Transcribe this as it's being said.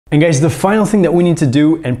And guys, the final thing that we need to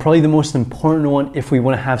do, and probably the most important one if we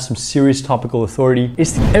want to have some serious topical authority,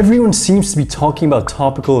 is everyone seems to be talking about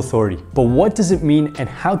topical authority. But what does it mean and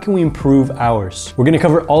how can we improve ours? We're going to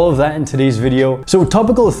cover all of that in today's video. So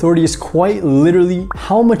topical authority is quite literally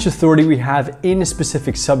how much authority we have in a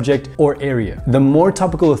specific subject or area. The more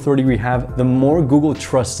topical authority we have, the more Google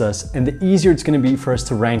trusts us and the easier it's going to be for us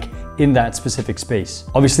to rank in that specific space.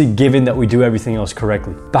 Obviously, given that we do everything else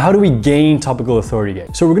correctly. But how do we gain topical authority, guys?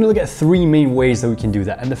 So we're going to look at three main ways that we can do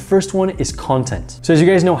that. And the first one is content. So as you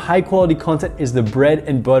guys know, high quality content is the bread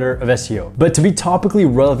and butter of SEO. But to be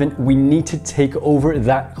topically relevant, we need to take over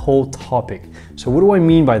that whole topic. So what do I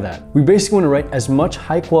mean by that? We basically want to write as much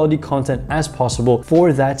high quality content as possible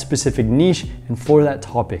for that specific niche and for that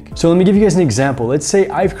topic. So let me give you guys an example. Let's say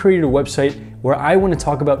I've created a website where I want to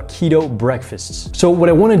talk about keto breakfasts. So what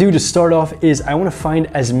I want to do to start off is I want to find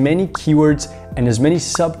as many keywords and as many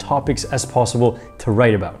subtopics as possible to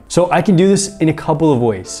write about. So I can do this in a couple of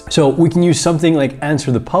ways. So we can use something like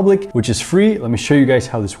Answer the Public, which is free. Let me show you guys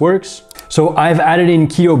how this works. So I've added in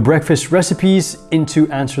keto breakfast recipes into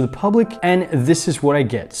Answer the Public, and this is what I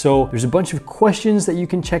get. So there's a bunch of questions that you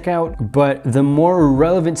can check out, but the more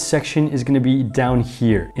relevant section is gonna be down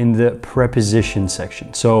here in the preposition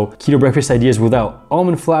section. So keto breakfast ideas without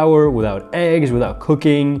almond flour, without eggs, without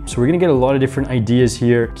cooking. So we're gonna get a lot of different ideas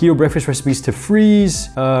here. Keto breakfast recipes to freeze,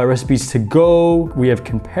 recipes to go. We have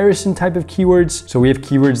comparison type of keywords. So we have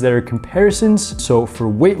keywords that are comparisons. So for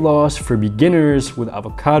weight loss, for beginners, with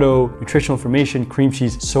avocado, nutritional information, cream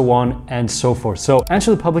cheese, so on and so forth. So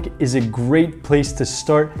Answer the Public is a great place to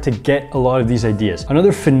start to get a lot of these ideas.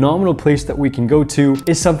 Another phenomenal place that we can go to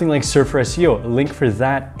is something like Surfer SEO. A link for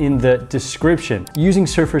that in the description. Using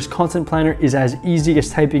Surfer's content planner is as easy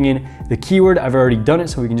as typing in the keyword. I've already done it,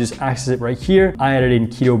 so we can just access it right here. I added in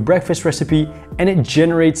keto breakfast recipe, and it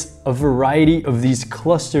generates a variety of these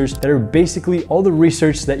clusters that are basically all the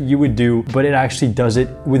research that you would do, but it actually does it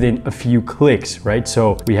within a few clicks, right?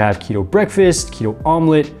 So we have keto breakfast, keto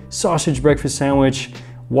omelet, sausage breakfast sandwich,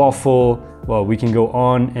 waffle, well, we can go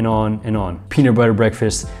on and on and on. Peanut butter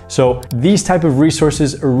breakfast. So these type of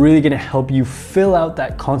resources are really gonna help you fill out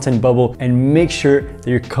that content bubble and make sure that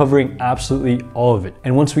you're covering absolutely all of it.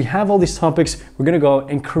 And once we have all these topics, we're gonna go out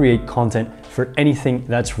and create content for anything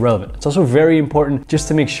that's relevant. It's also very important just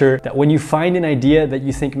to make sure that when you find an idea that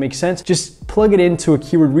you think makes sense, just plug it into a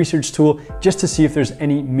keyword research tool just to see if there's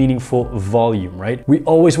any meaningful volume, right? We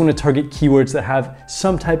always want to target keywords that have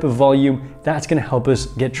some type of volume. That's going to help us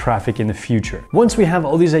get traffic in the future. Once we have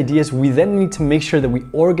all these ideas, we then need to make sure that we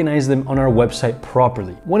organize them on our website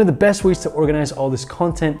properly. One of the best ways to organize all this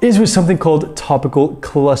content is with something called topical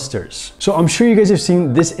clusters. So I'm sure you guys have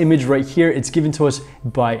seen this image right here. It's given to us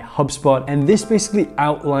by HubSpot, and this basically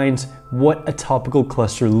outlines what a topical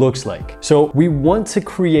cluster looks like. So we want to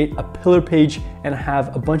create a pillar page and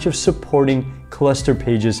have a bunch of supporting cluster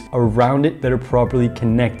pages around it that are properly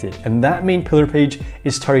connected. And that main pillar page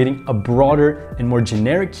is targeting a broader and more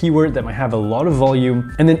generic keyword that might have a lot of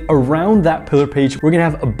volume. And then around that pillar page, we're gonna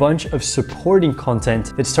have a bunch of supporting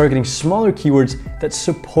content that's targeting smaller keywords that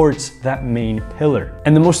supports that main pillar.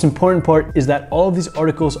 And the most important part is that all of these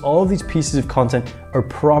articles, all of these pieces of content are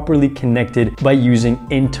properly connected by using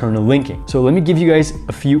internal linking. So let me give you guys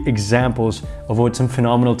a few examples of what some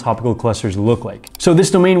phenomenal topical clusters look like. So this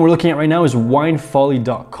domain we're looking at right now is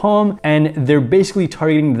winefolly.com, and they're basically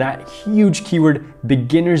targeting that huge keyword,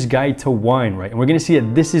 beginner's guide to wine, right? And we're gonna see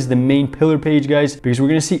that this is the main pillar page, guys, because we're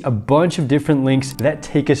gonna see a bunch of different links that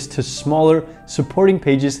take us to smaller supporting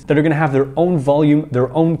pages that are gonna have their own volume,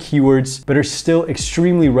 their own keywords, but are still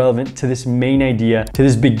extremely relevant to this main idea, to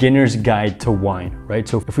this beginner's guide to wine, right?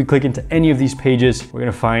 So if we click into any of these pages, we're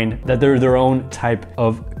gonna find that they're their own type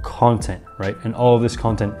of content, right? And all of this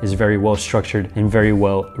content is very well structured and very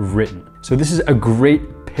well written. So this is a great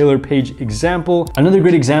pillar page example. Another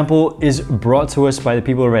great example is brought to us by the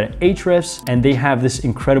people over at Ahrefs, and they have this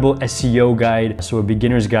incredible SEO guide, so a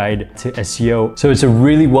beginner's guide to SEO. So it's a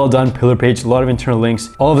really well done pillar page, a lot of internal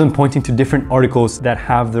links, all of them pointing to different articles that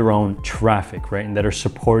have their own traffic, right? And that are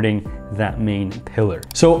supporting that main pillar.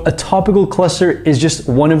 So a topical cluster is just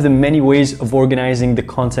one of the many ways of organizing the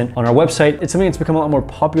content on our website. It's something that's become a lot more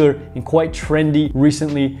popular and quite trendy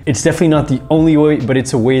recently. It's definitely not the only way, but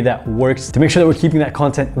it's a way that works works to make sure that we're keeping that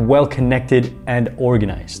content well connected and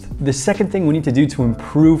organized. The second thing we need to do to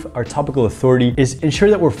improve our topical authority is ensure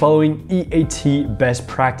that we're following EAT best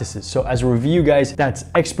practices. So as a review, guys, that's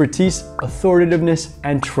expertise, authoritativeness,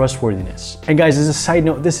 and trustworthiness. And guys, as a side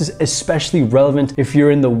note, this is especially relevant if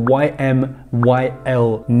you're in the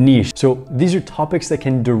YMYL niche. So these are topics that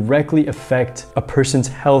can directly affect a person's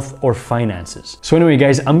health or finances. So anyway,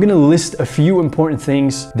 guys, I'm gonna list a few important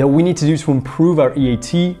things that we need to do to improve our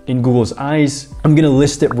EAT in Google's eyes. I'm gonna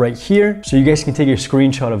list it right here so you guys can take a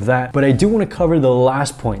screenshot of that. But I do wanna cover the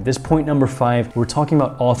last point, this point number 5. We're talking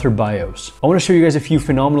about author bios. I wanna show you guys a few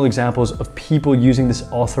phenomenal examples of people using this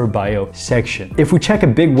author bio section. If we check a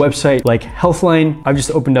big website like Healthline, I've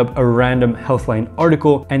just opened up a random Healthline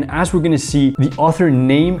article, and as we're gonna see, the author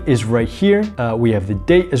name is right here. We have the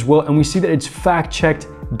date as well, and we see that it's fact-checked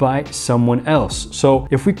by someone else. So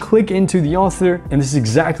if we click into the author, and this is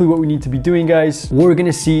exactly what we need to be doing, guys, we're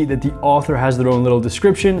gonna see that the author has their own little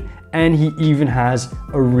description, and he even has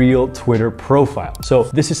a real Twitter profile. So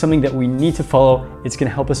this is something that we need to follow. It's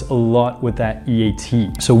gonna help us a lot with that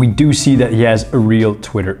EAT. So we do see that he has a real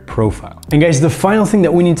Twitter profile. And guys, the final thing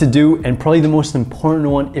that we need to do, and probably the most important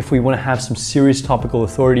one if we wanna have some serious topical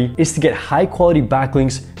authority, is to get high quality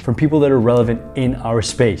backlinks from people that are relevant in our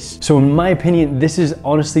space. So in my opinion, this is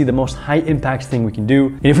honestly the most high impact thing we can do.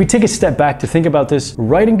 And if we take a step back to think about this,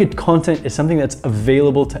 writing good content is something that's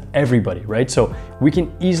available to everybody, right? So we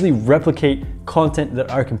can easily replicate content that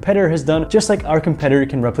our competitor has done, just like our competitor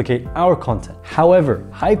can replicate our content. However,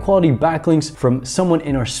 high quality backlinks from someone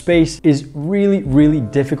in our space is really, really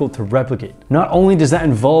difficult to replicate. Not only does that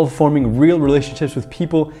involve forming real relationships with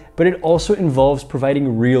people, but it also involves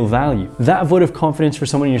providing real value. That vote of confidence for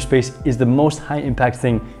someone in your space is the most high impact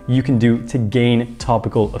thing you can do to gain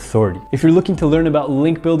topical authority. If you're looking to learn about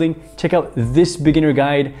link building, check out this beginner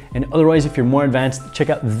guide. And otherwise, if you're more advanced,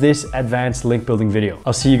 check out this advanced link building video.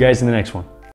 I'll see you guys in the next one.